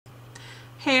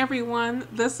Hey everyone,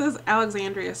 this is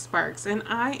Alexandria Sparks, and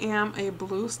I am a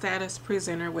Blue Status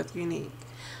presenter with Younique.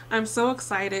 I'm so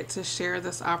excited to share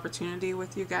this opportunity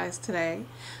with you guys today.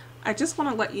 I just want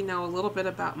to let you know a little bit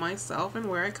about myself and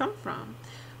where I come from.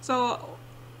 So,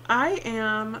 I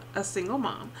am a single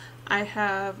mom. I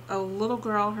have a little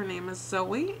girl, her name is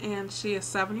Zoe, and she is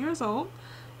 7 years old.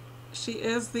 She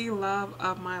is the love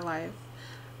of my life.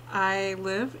 I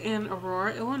live in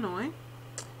Aurora, Illinois,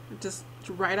 just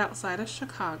right outside of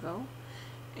Chicago.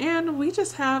 And we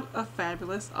just have a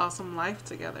fabulous, awesome life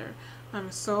together. I'm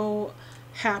so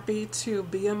happy to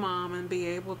be a mom and be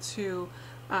able to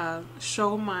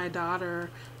show my daughter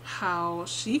how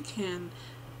she can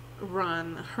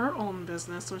run her own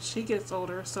business when she gets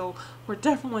older. So we're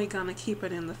definitely going to keep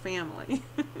it in the family.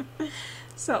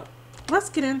 So let's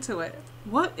get into it.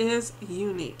 What is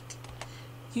Younique?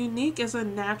 Younique is a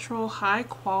natural, high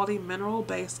quality, mineral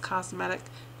based cosmetic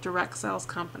direct sales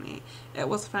company. It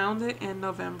was founded in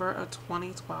November of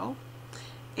 2012,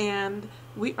 and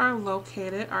we are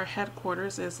located, our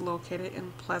headquarters is located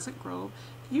in Pleasant Grove,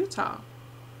 Utah.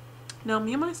 Now,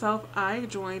 me and myself, I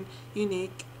joined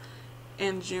Younique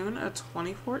in June of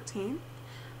 2014.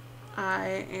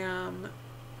 I am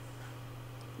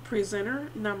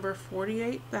presenter number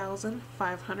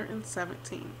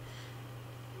 48,517.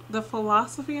 The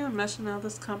philosophy and mission of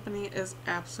this company is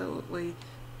absolutely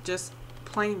just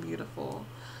plain beautiful.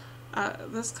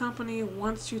 This company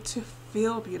wants you to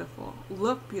feel beautiful,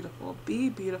 look beautiful, be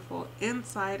beautiful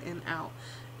inside and out.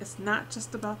 It's not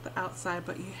just about the outside,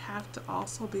 but you have to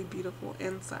also be beautiful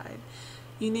inside.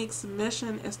 Younique's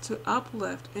mission is to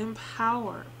uplift,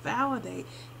 empower, validate,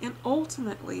 and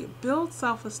ultimately build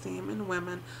self-esteem in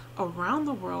women around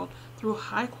the world through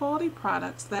high-quality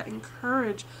products that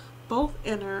encourage both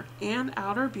inner and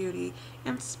outer beauty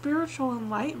and spiritual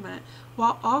enlightenment,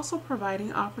 while also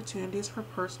providing opportunities for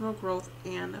personal growth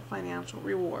and financial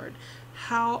reward.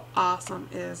 How awesome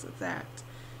is that?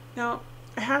 Now,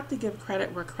 I have to give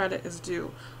credit where credit is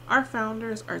due. Our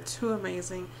founders are two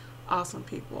amazing, awesome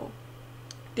people.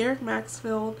 Derek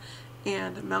Maxfield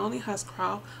and Melanie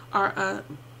Huscroft are a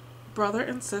brother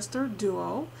and sister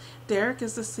duo. Derek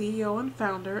is the CEO and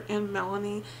founder, and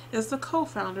Melanie is the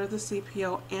co-founder, the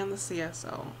CPO, and the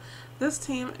CSO. This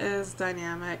team is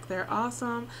dynamic. They're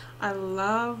awesome. I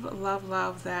love, love,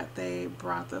 love that they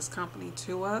brought this company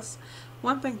to us.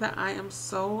 One thing that I am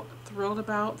so thrilled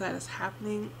about that is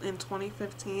happening in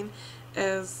 2015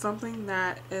 is something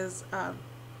that is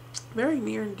very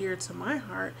near and dear to my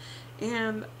heart,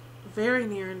 and very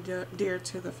near and dear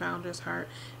to the founder's heart.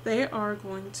 They are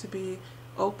going to be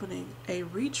opening a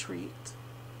retreat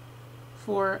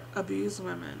for abused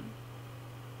women.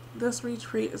 This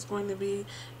retreat is going to be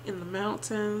in the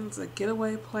mountains, a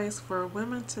getaway place for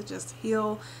women to just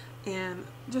heal and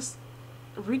just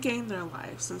regain their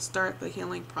lives and start the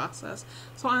healing process.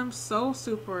 So I'm so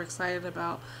super excited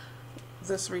about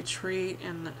this retreat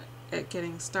and it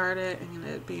getting started and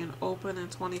it being open in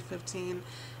 2015.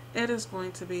 It is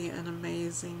going to be an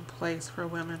amazing place for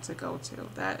women to go to.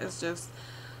 That is just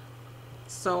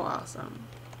so awesome.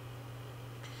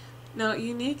 Now,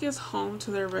 Younique is home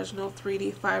to the original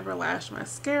 3D Fiber Lash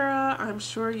Mascara. I'm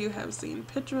sure you have seen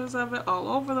pictures of it all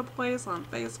over the place on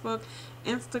Facebook,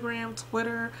 Instagram,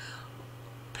 Twitter,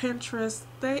 Pinterest.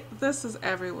 This is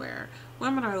everywhere.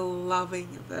 Women are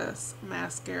loving this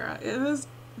mascara. It is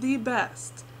the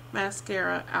best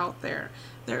mascara out there.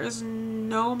 There is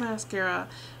no mascara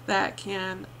that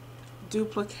can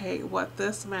duplicate what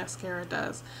this mascara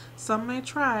does. Some may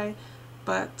try,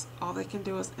 but all they can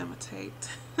do is imitate.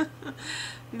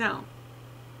 Now,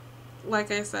 like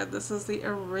I said, this is the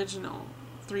original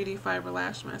 3D Fiber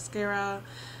Lash Mascara.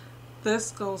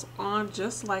 This goes on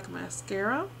just like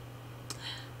mascara.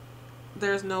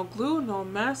 There's no glue, no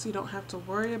mess. You don't have to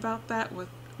worry about that with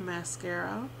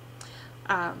mascara.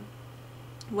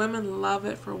 Women love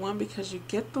it, for one, because you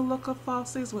get the look of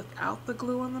falsies without the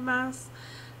glue and the mess.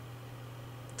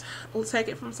 We'll take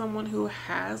it from someone who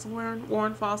has worn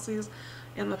falsies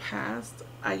in the past.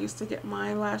 I used to get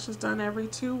my lashes done every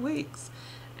 2 weeks,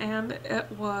 and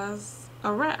it was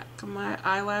a wreck. My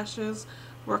eyelashes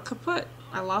were kaput.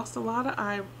 I lost a lot of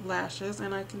eyelashes,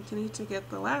 and I continued to get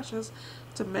the lashes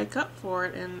to make up for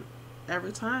it, and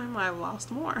every time I lost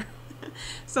more.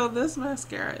 So this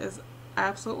mascara is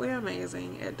absolutely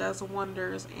amazing. It does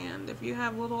wonders, and if you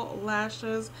have little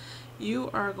lashes, you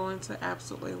are going to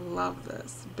absolutely love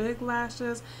this. Big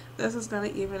lashes, this is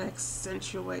going to even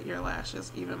accentuate your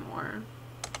lashes even more.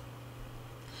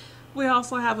 We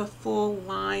also have a full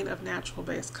line of natural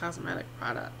based cosmetic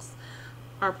products.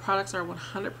 Our products are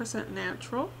 100%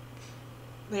 natural.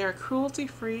 They are cruelty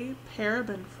free,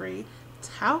 paraben free,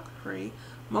 talc free,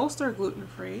 most are gluten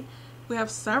free. We have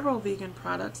several vegan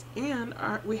products, and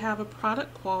we have a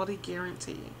product quality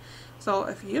guarantee. So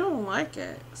if you don't like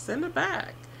it, send it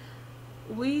back.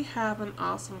 We have an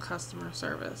awesome customer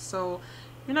service, so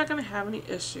you're not going to have any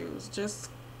issues. Just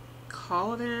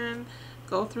call it in,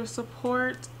 go through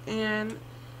support, and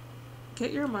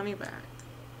get your money back.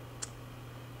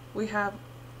 We have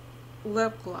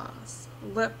lip gloss,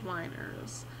 lip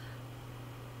liners,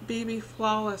 BB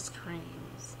flawless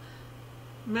creams,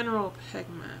 mineral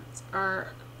pigments.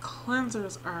 Our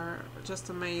cleansers are just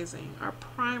amazing. Our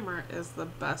primer is the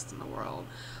best in the world.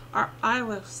 Our eye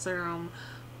lift serum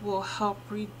will help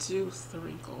reduce the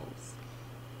wrinkles.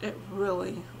 It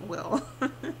really will.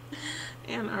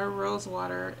 And our rose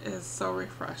water is so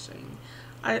refreshing.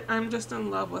 I'm just in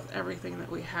love with everything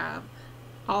that we have.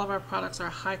 All of our products are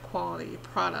high quality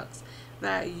products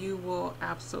that you will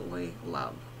absolutely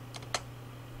love.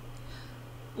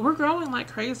 We're growing like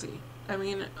crazy. I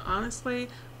mean, honestly,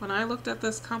 when I looked at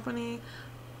this company,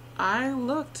 I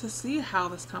looked to see how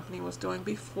this company was doing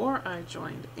before I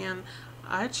joined, and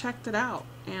I checked it out,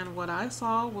 and what I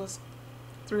saw was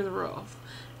through the roof.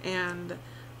 And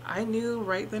I knew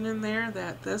right then and there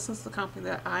that this is the company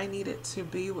that I needed to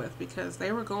be with, because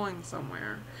they were going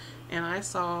somewhere and I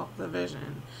saw the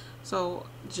vision. So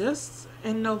just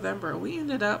in November, we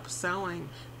ended up selling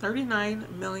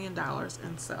 $39 million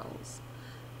in sales.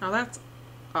 Now that's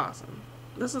awesome.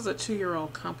 This is a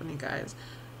 2-year-old company, guys.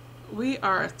 We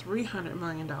are a $300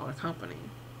 million company.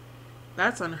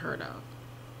 That's unheard of.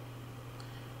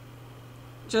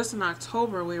 Just in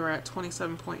October, we were at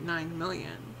 27.9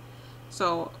 million.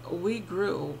 So we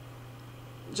grew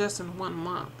just in 1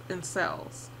 month in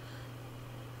sales.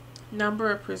 Number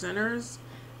of presenters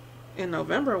in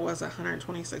November was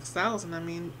 126,000. I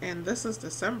mean, and this is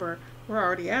December. We're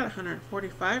already at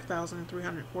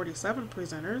 145,347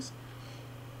 presenters.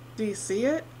 Do you see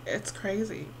it? It's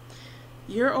crazy.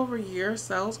 Year over year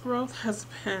sales growth has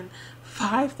been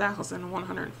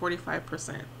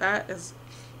 5,145%. That is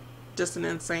just an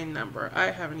insane number.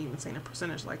 I haven't even seen a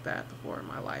percentage like that before in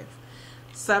my life.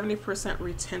 70%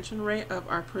 retention rate of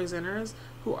our presenters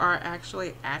who are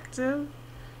actually active.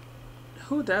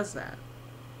 Who does that?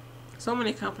 So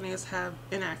many companies have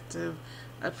inactive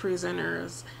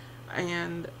presenters,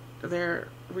 and their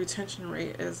retention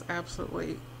rate is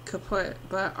absolutely kaput.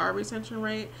 But our retention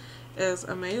rate is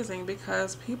amazing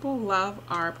because people love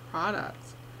our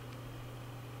products.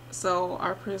 So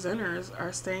our presenters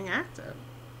are staying active.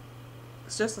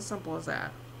 It's just as simple as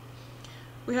that.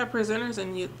 We have presenters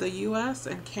in the US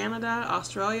and Canada,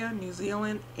 Australia, New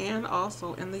Zealand, and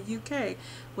also in the UK,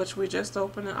 which we just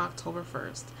opened on October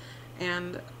 1st.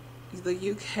 And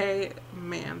the UK,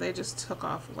 man, they just took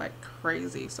off like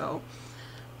crazy. So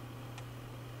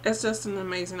it's just an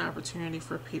amazing opportunity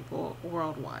for people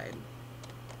worldwide.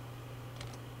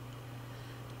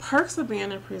 Perks of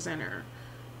being a presenter.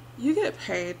 You get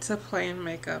paid to play in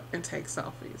makeup and take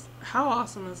selfies. How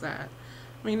awesome is that?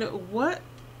 I mean, what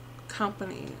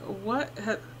company, what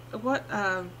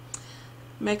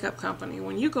makeup company,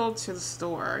 when you go to the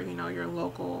store, you know, your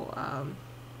local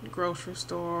grocery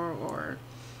store or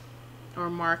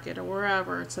market or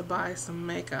wherever to buy some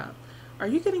makeup, are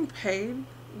you getting paid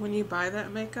when you buy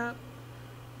that makeup?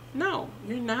 No,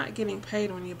 you're not getting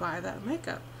paid when you buy that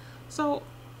makeup. So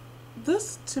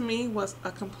this to me was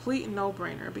a complete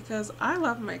no-brainer because I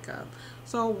love makeup.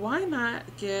 So why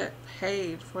not get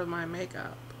paid for my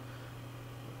makeup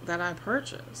that I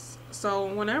purchase? So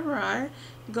whenever I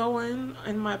go in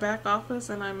my back office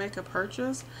and I make a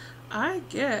purchase, I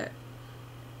get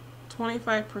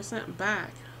 25%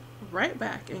 back, right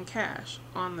back in cash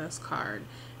on this card.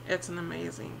 It's an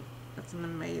amazing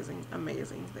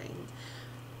thing.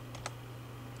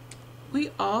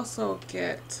 We also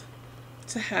get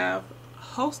to have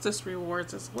hostess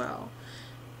rewards as well.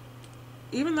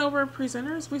 Even though we're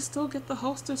presenters, we still get the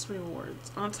hostess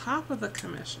rewards on top of the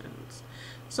commissions.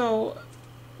 So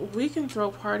we can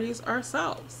throw parties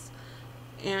ourselves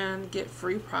and get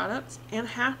free products and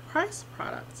half price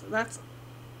products. That's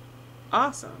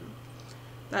awesome.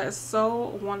 That is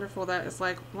so wonderful. That is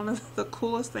like one of the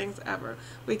coolest things ever.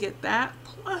 We get that,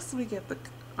 plus we get the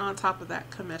on top of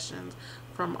that commissions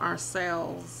from our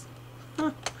sales.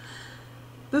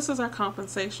 This is our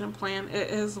compensation plan. It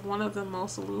is one of the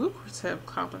most lucrative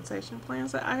compensation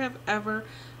plans that I have ever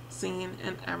seen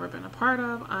and ever been a part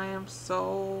of. I am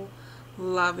so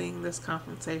loving this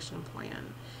compensation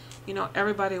plan. You know,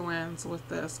 everybody wins with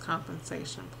this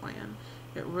compensation plan.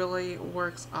 It really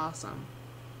works awesome.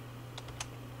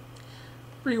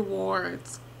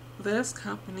 Rewards. This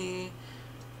company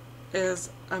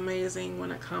is amazing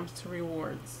when it comes to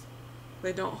rewards.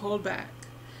 They don't hold back.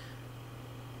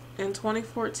 In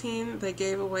 2014, they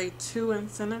gave away 2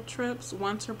 incentive trips,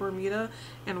 one to Bermuda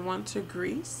and one to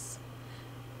Greece.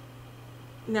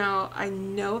 Now, I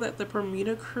know that the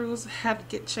Bermuda cruise had to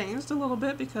get changed a little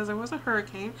bit because there was a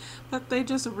hurricane, but they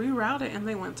just rerouted and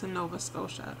they went to Nova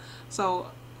Scotia.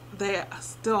 So they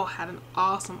still had an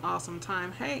awesome, awesome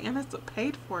time. Hey, and it's a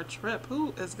paid for trip.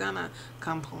 Who is gonna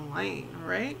complain,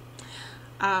 right?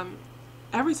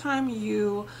 Every time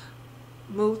you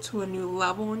move to a new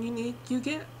level in Younique, you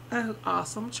get an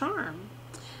awesome charm.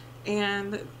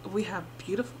 And we have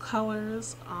beautiful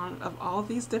colors of all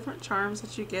these different charms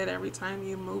that you get every time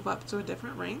you move up to a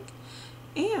different rank.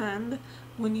 And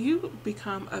when you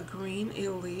become a green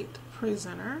elite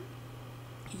presenter,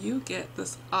 you get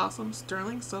this awesome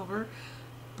sterling silver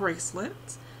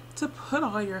bracelet to put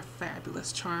all your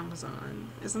fabulous charms on.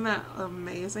 Isn't that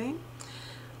amazing?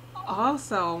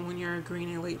 Also, when you're a green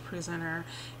elite presenter,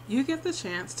 you get the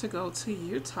chance to go to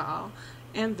Utah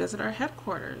and visit our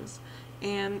headquarters.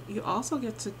 And you also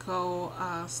get to go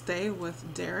stay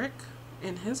with Derek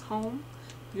in his home,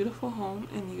 beautiful home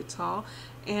in Utah,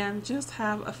 and just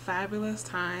have a fabulous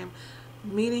time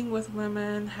meeting with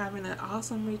women, having an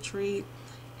awesome retreat,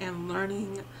 and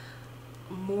learning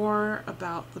more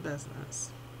about the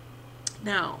business.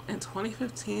 Now, in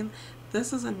 2015,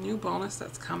 this is a new bonus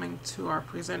that's coming to our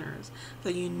presenters,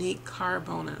 the Younique Car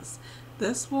Bonus.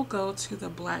 This will go to the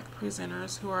Black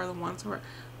presenters who are the ones who are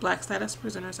Black status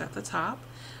presenters at the top.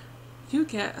 You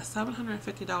get a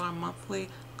 $750 monthly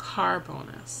car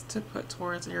bonus to put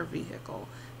towards your vehicle.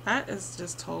 That is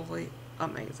just totally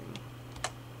amazing.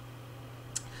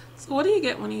 So what do you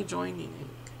get when you join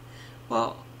Younique?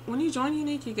 Well, when you join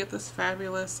Younique, you get this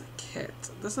fabulous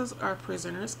kit. This is our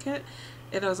presenters kit.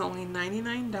 It is only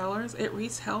 $99. It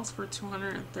retails for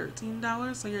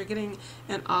 $213, so you're getting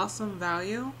an awesome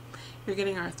value. You're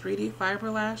getting our 3D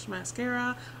Fiber Lash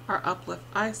Mascara, our Uplift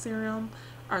Eye Serum,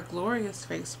 our Glorious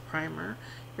Face Primer.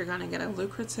 You're going to get a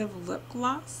lucrative lip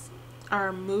gloss,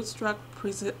 our Moodstruck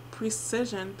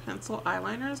Precision Pencil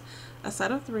Eyeliners, a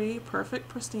set of 3, perfect,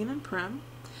 pristine, and prim.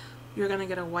 You're going to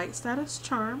get a white status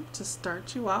charm to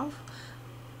start you off.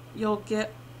 You'll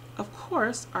get, of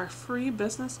course, our free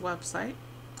business website.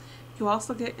 You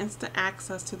also get instant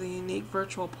access to the Younique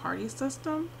virtual party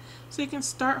system, so you can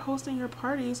start hosting your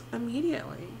parties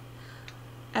immediately.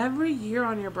 Every year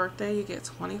on your birthday, you get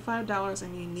 $25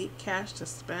 in Younique cash to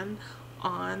spend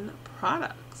on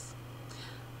products.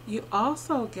 You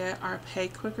also get our Pay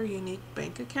Quicker Younique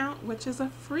bank account, which is a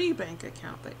free bank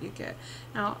account that you get.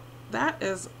 Now, that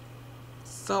is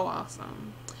so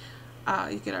awesome.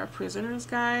 You get our presenter's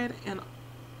guide, and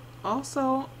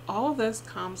also all of this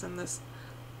comes in this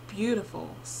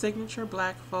beautiful signature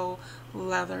black faux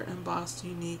leather embossed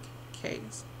Younique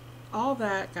case. All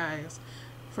that, guys,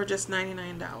 for just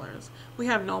 $99. We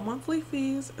have no monthly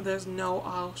fees. There's no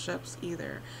auto ships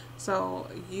either. So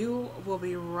you will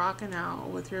be rocking out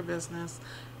with your business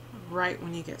right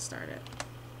when you get started.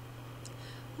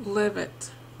 Live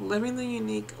it. Living the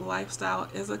Younique lifestyle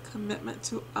is a commitment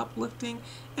to uplifting,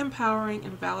 empowering,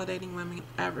 and validating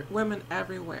women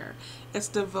everywhere. It's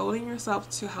devoting yourself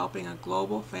to helping a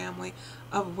global family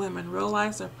of women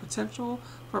realize their potential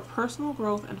for personal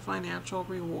growth and financial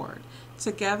reward.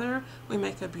 Together, we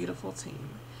make a beautiful team.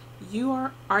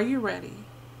 Are you ready?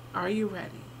 Are you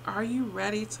ready? Are you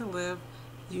ready to live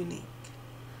Younique?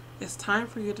 It's time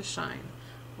for you to shine.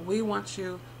 We want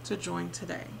you to join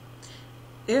today.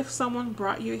 If someone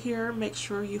brought you here, make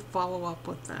sure you follow up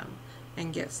with them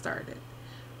and get started.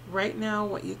 Right now,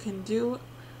 what you can do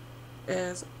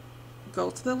is go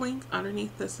to the link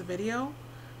underneath this video,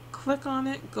 click on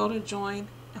it, go to join,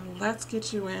 and let's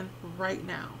get you in right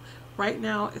now. Right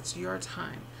now, it's your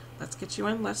time. Let's get you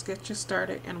in, let's get you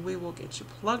started, and we will get you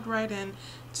plugged right in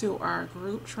to our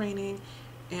group training,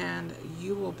 and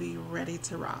you will be ready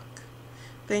to rock.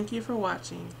 Thank you for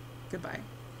watching. Goodbye.